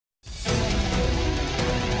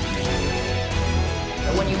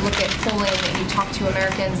look at polling and you talk to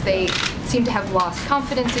Americans, they seem to have lost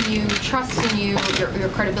confidence in you, trust in you, your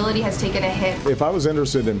credibility has taken a hit. If I was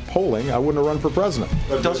interested in polling, I wouldn't have run for president.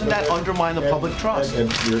 But doesn't that undermine the public trust?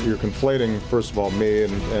 And you're conflating, first of all, me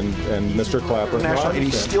and Mr. Clapper. And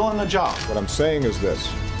he's still on the job. What I'm saying is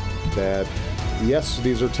this, that yes,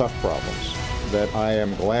 these are tough problems that I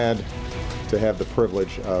am glad to have the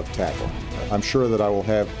privilege of tackling. I'm sure that I will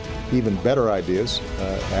have even better ideas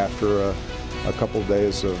after a couple of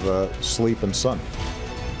days of sleep and sun.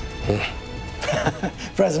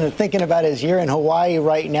 President, thinking about his year in Hawaii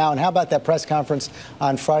right now, and how about that press conference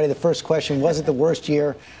on Friday? The first question, was it the worst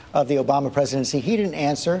year of the Obama presidency? He didn't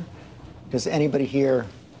answer. Does anybody here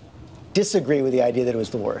disagree with the idea that it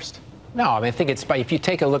was the worst? No, I mean, I think it's, if you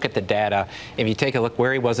take a look at the data, if you take a look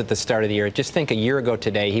where he was at the start of the year, just think a year ago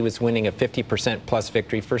today, he was winning a 50% plus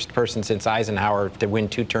victory, first person since Eisenhower to win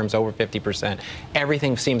 2 terms over 50%.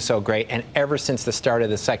 Everything seems so great, and ever since the start of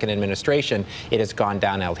the second administration, it has gone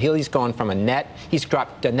downhill. He's gone from he's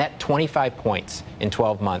dropped a net 25 points in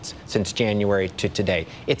 12 months since January to today.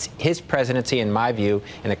 It's his presidency, in my view,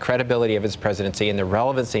 and the credibility of his presidency and the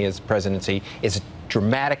relevancy of his presidency is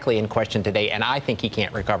dramatically in question today, and I think he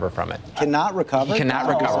can't recover from it. Cannot recover? He cannot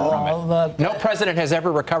recover from it. No president has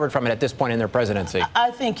ever recovered from it at this point in their presidency. I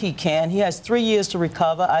think he can. He has 3 years to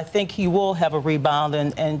recover. I think he will have a rebound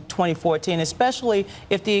in 2014, especially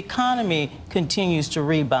if the economy continues to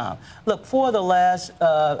rebound. Look, 4 of the last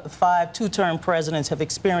 5 two-term presidents have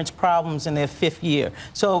experienced problems in their 5th year.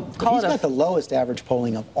 So he's got the lowest average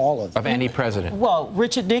polling of all of them. Of any president. Well,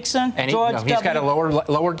 Richard Nixon, George W. He's got a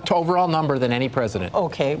lower overall number than any president.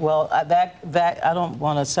 Okay, well, that I don't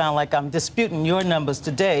want to sound like I'm disputing your numbers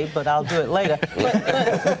today, but I'll do it later.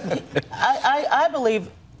 but I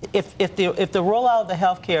believe if the rollout of the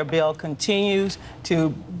health care bill continues to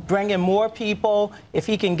bring in more people, if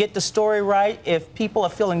he can get the story right, if people are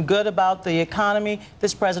feeling good about the economy,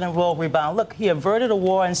 this president will rebound. Look, he averted a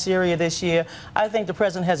war in Syria this year. I think the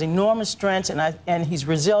president has enormous strengths, and he's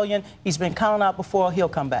resilient. He's been counted out before. He'll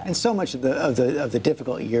come back. And so much of the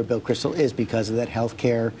difficult year, Bill Kristol, is because of that health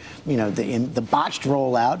care, the botched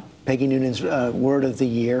rollout, Peggy Noonan's word of the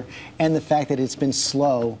year, and the fact that it's been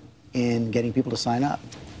slow in getting people to sign up.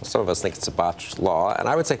 Some of us think it's a botched law, and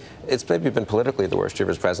I would say it's maybe been politically the worst year of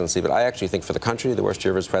his presidency, but I actually think for the country the worst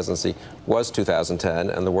year of his presidency was 2010,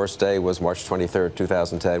 and the worst day was March 23rd,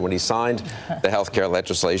 2010, when he signed the health care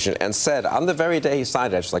legislation and said, on the very day he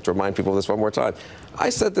signed it, I'd just like to remind people of this one more time, I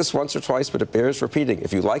said this once or twice, but it bears repeating.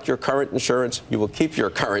 If you like your current insurance, you will keep your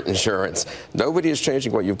current insurance. Nobody is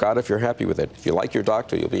changing what you've got if you're happy with it. If you like your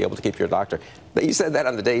doctor, you'll be able to keep your doctor. But he said that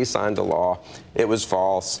on the day he signed the law. It was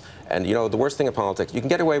false. And, the worst thing in politics, you can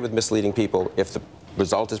get away with misleading people if the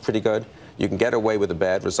result is pretty good. You can get away with a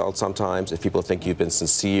bad result sometimes if people think you've been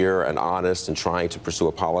sincere and honest and trying to pursue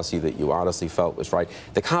a policy that you honestly felt was right.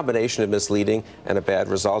 The combination of misleading and a bad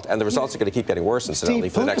result, and the results are going to keep getting worse, incidentally,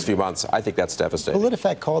 for the next few months. I think that's devastating.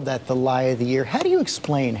 PolitiFact called that the lie of the year. How do you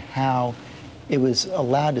explain how it was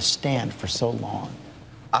allowed to stand for so long?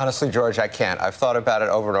 Honestly, George, I can't. I've thought about it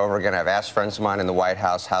over and over again. I've asked friends of mine in the White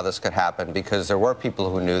House how this could happen, because there were people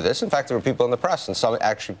who knew this. In fact, there were people in the press, and some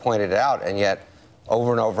actually pointed it out, and yet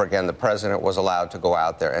over and over again, the president was allowed to go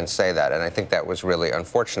out there and say that, and I think that was really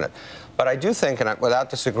unfortunate. But I do think, and without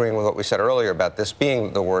disagreeing with what we said earlier about this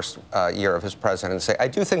being the worst year of his presidency, I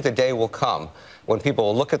do think the day will come when people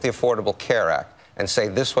will look at the Affordable Care Act and say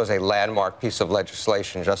this was a landmark piece of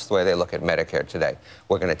legislation, just the way they look at Medicare today.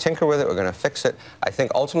 We're going to tinker with it. We're going to fix it. I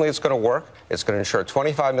think ultimately it's going to work. It's going to insure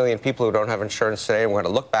 25 million people who don't have insurance today, and we're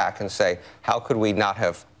going to look back and say, how could we not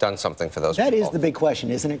have done something for those people? That is the big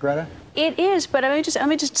question, isn't it, Greta? It is, but let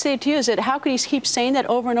me just say it to you, is that how could he keep saying that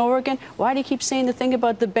over and over again? Why do he keep saying the thing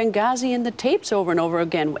about the Benghazi and the tapes over and over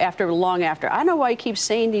again long after? I don't know why he keeps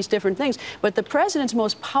saying these different things, but the president's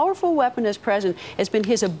most powerful weapon as president has been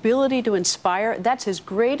his ability to inspire. That's his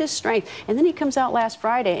greatest strength. And then he comes out last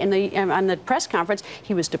Friday on the press conference.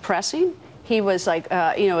 He was depressing. He was like,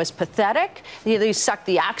 was pathetic. He sucked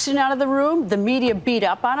the oxygen out of the room. The media beat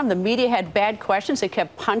up on him. The media had bad questions. They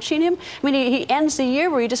kept punching him. I mean, he ends the year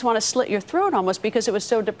where you just want to slit your throat almost because it was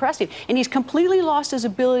so depressing. And he's completely lost his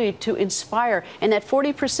ability to inspire. And that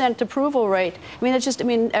 40% approval rate,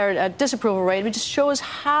 or disapproval rate, it just shows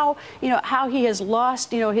how he has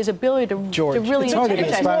lost, his ability to really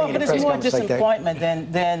inspire. But it's more disappointment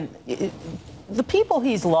than the people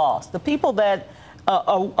he's lost, the people that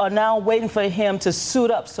are now waiting for him to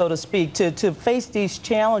suit up, so to speak, to face these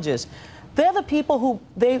challenges. They're the people who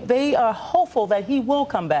they are hopeful that he will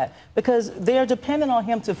come back because they're dependent on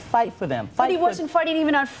him to fight for them. But he wasn't fighting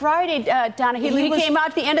even on Friday, Donna. He came out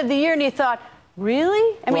at the end of the year and he thought,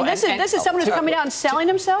 Really? I mean, Well, this is someone who's coming out and selling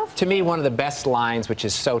himself? To me, one of the best lines, which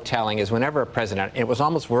is so telling, is whenever a president, it was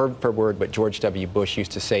almost word for word what George W. Bush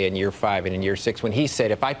used to say in year 5 and in year 6, when he said,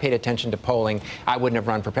 if I paid attention to polling, I wouldn't have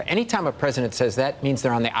run for president. Anytime a president says that, means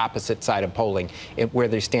they're on the opposite side of polling, where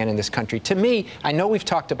they stand in this country. To me, I know we've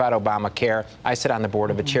talked about Obamacare. I sit on the board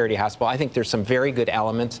of a charity hospital. I think there's some very good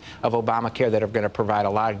elements of Obamacare that are going to provide a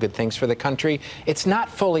lot of good things for the country. It's not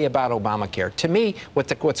fully about Obamacare. To me,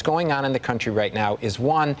 what's going on in the country right now is,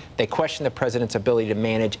 one, they question the president's ability to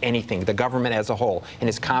manage anything, the government as a whole, and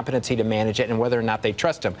his competency to manage it and whether or not they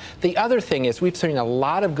trust him. The other thing is we've seen a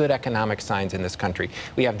lot of good economic signs in this country.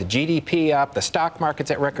 We have the GDP up, the stock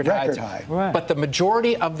market's at record highs. Right. But the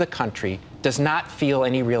majority of the country does not feel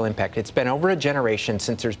any real impact. It's been over a generation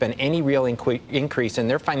since there's been any real increase in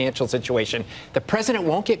their financial situation. The president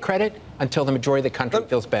won't get credit until the majority of the country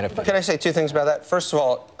feels benefit. Can I say 2 things about that? First of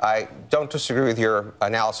all, I don't disagree with your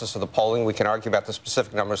analysis of the polling. We can argue about the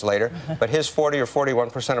specific numbers later. But his 40 or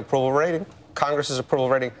 41% approval rating, Congress's approval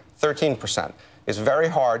rating, 13%. It's very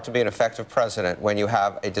hard to be an effective president when you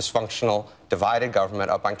have a dysfunctional, divided government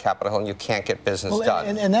up on Capitol Hill and you can't get business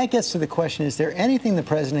done. And that gets to the question, is there anything the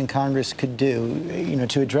president and Congress could do,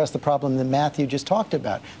 to address the problem that Matthew just talked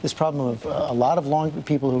about? This problem of a lot of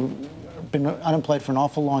people who have been unemployed for an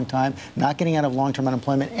awful long time, not getting out of long-term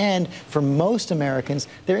unemployment, and for most Americans,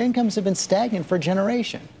 their incomes have been stagnant for a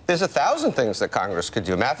generation. There's 1,000 things that Congress could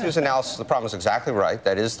do. Matthew's analysis of the problem is exactly right.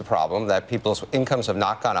 That is the problem, that people's incomes have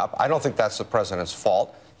not gone up. I don't think that's the president's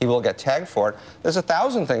fault. He will get tagged for it. There's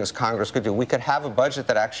 1,000 things Congress could do. We could have a budget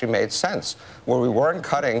that actually made sense, where we weren't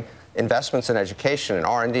cutting investments in education and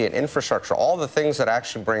R&D and infrastructure, all the things that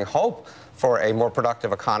actually bring hope for a more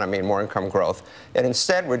productive economy and more income growth. And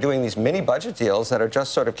instead, we're doing these mini budget deals that are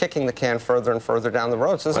just sort of kicking the can further and further down the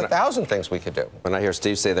road. So there's 1,000 things we could do. When I hear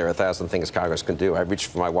Steve say there are 1,000 things Congress can do, I reach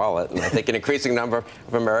for my wallet, and I think an increasing number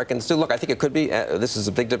of Americans do. Look, I think it could be, this is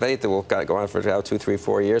a big debate that will go on for 2, 3,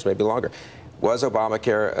 4 years, maybe longer. Was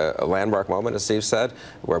Obamacare a landmark moment, as Steve said,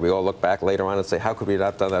 where we all look back later on and say, how could we not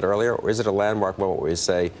have done that earlier? Or is it a landmark moment where we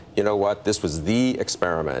say, you know what, this was the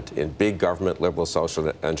experiment in big government liberal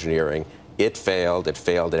social engineering. It failed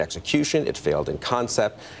in execution, it failed in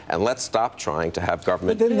concept, and let's stop trying to have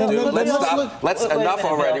government enough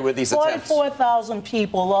already with these attempts. 44,000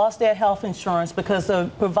 people lost their health insurance because the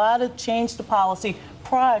provider changed the policy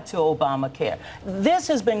prior to Obamacare. This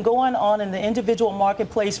has been going on in the individual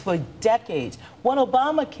marketplace for decades. What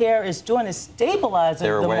Obamacare is doing is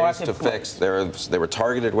stabilizing the marketplace. There were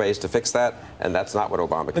targeted ways to fix that, and that's not what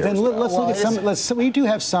Obamacare is. But then let's look at some. We do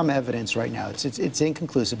have some evidence right now. It's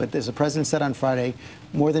inconclusive, but as the president said on Friday,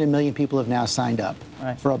 more than 1 million people have now signed up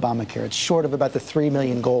for Obamacare. It's short of about the 3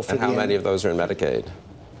 million goal for the And how many of those are in Medicaid?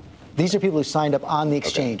 These are people who signed up on the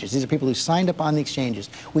exchanges. Okay. These are people who signed up on the exchanges.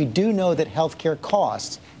 We do know that health care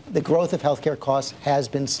costs, the growth of health care costs has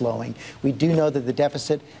been slowing. We do know that the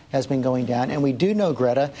deficit has been going down. And we do know,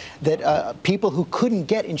 Greta, that people who couldn't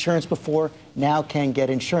get insurance before now can get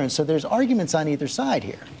insurance. So there's arguments on either side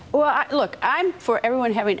here. Well, look, I'm for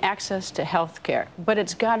everyone having access to health care, but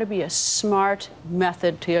it's got to be a smart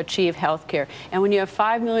method to achieve health care. And when you have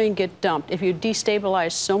 5 million get dumped, if you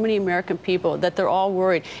destabilize so many American people that they're all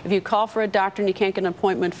worried, if you call for a doctor and you can't get an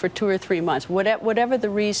appointment for 2 or 3 months, whatever the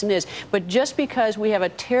reason is, but just because we have a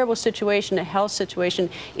terrible situation, a health situation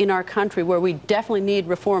in our country where we definitely need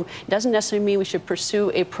reform, doesn't necessarily mean we should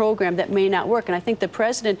pursue a program that may not work. And I think the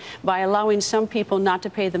president, by allowing some people not to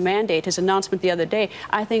pay the mandate, his announcement the other day,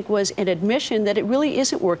 I think was an admission that it really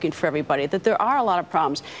isn't working for everybody, that there are a lot of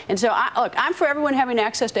problems. And so, look, I'm for everyone having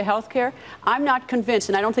access to health care. I'm not convinced,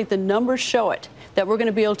 and I don't think the numbers show it, that we're going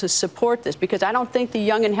to be able to support this, because I don't think the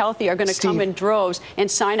young and healthy are going to come in droves and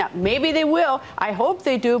sign up. Maybe they will. I hope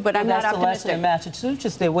they do, but I'm not optimistic. That's the lesson in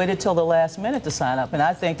Massachusetts. They waited till the last minute to sign up, and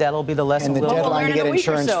I think that'll be the lesson. And the deadline to get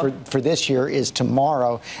insurance for this year is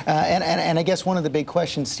tomorrow. And I guess one of the big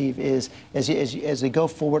questions, Steve, is as we go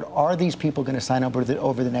forward, are these people going to sign up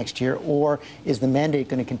over the next year, or is the mandate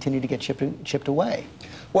going to continue to get chipped away?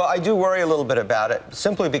 Well, I do worry a little bit about it,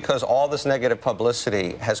 simply because all this negative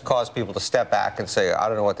publicity has caused people to step back and say, I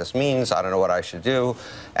don't know what this means, I don't know what I should do.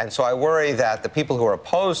 And so I worry that the people who are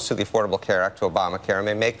opposed to the Affordable Care Act, to Obamacare,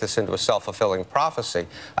 may make this into a self-fulfilling prophecy.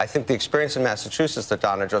 I think the experience in Massachusetts that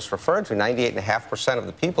Donna just referred to, 98.5% of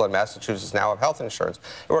the people in Massachusetts now have health insurance.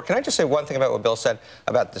 Or can I just say one thing about what Bill said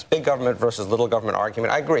about this big government versus little government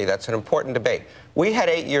argument? I agree, that's an important debate. We had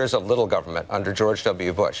 8 years of little government under George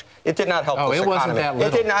W. Bush. It did not help this economy. Oh, it wasn't that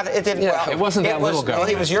little. It didn't. Yeah, well, it wasn't that little government. Well,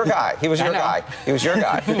 he was your guy. He was your guy. He was your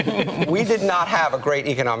guy. We did not have a great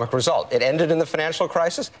economic result. It ended in the financial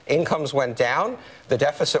crisis. Incomes went down. The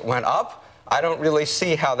deficit went up. I don't really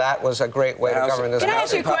see how that was a great way to govern this Can I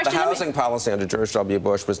ask you a country. question? The housing policy under George W.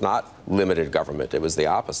 Bush was not limited government. It was the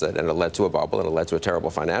opposite, and it led to a bubble, and it led to a terrible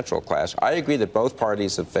financial crash. I agree that both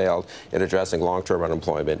parties have failed in addressing long-term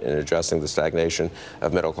unemployment and addressing the stagnation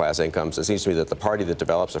of middle-class incomes. It seems to me that the party that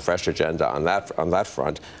develops a fresh agenda on that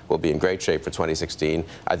front will be in great shape for 2016.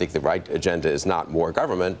 I think the right agenda is not more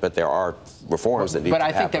government, but there are reforms that need to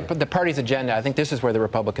happen. But I think that the party's agenda, I think this is where the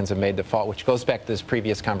Republicans have made the fault, which goes back to this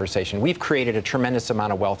previous conversation. We've created a tremendous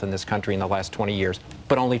amount of wealth in this country in the last 20 years,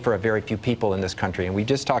 but only for a very few people in this country. And we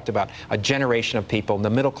just talked about a generation of people, the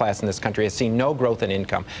middle class in this country has seen no growth in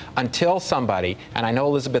income until somebody, and I know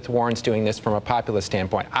Elizabeth Warren's doing this from a populist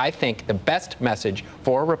standpoint, I think the best message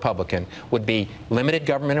for a Republican would be limited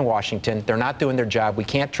government in Washington. They're not doing their job. We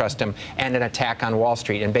can't trust them. And an attack on Wall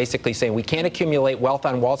Street, and basically saying we can't accumulate wealth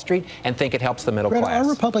on Wall Street and think it helps the middle Greta, class. are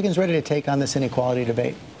Republicans ready to take on this inequality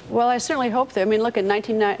debate? Well, I certainly hope that. I mean, look, in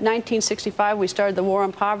 1965, we started the war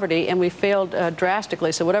on poverty, and we failed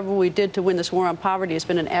drastically. So whatever we did to win this war on poverty has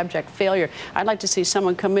been an abject failure. I'd like to see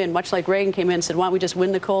someone come in, much like Reagan came in and said, why don't we just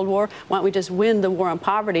win the Cold War? Why don't we just win the war on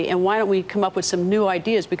poverty? And why don't we come up with some new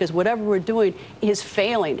ideas? Because whatever we're doing is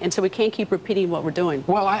failing, and so we can't keep repeating what we're doing.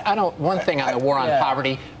 Well, I don't. One thing on the war on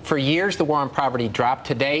poverty. For years, the war on poverty dropped.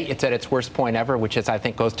 Today, it's at its worst point ever, which is, I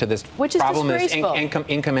think, goes to this problem is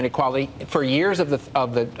income inequality. For years of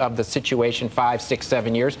the situation, 5, 6,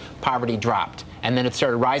 7 years, poverty dropped. And then it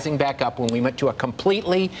started rising back up when we went to a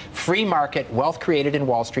completely free market, wealth created in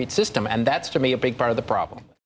Wall Street system. And that's, to me, a big part of the problem.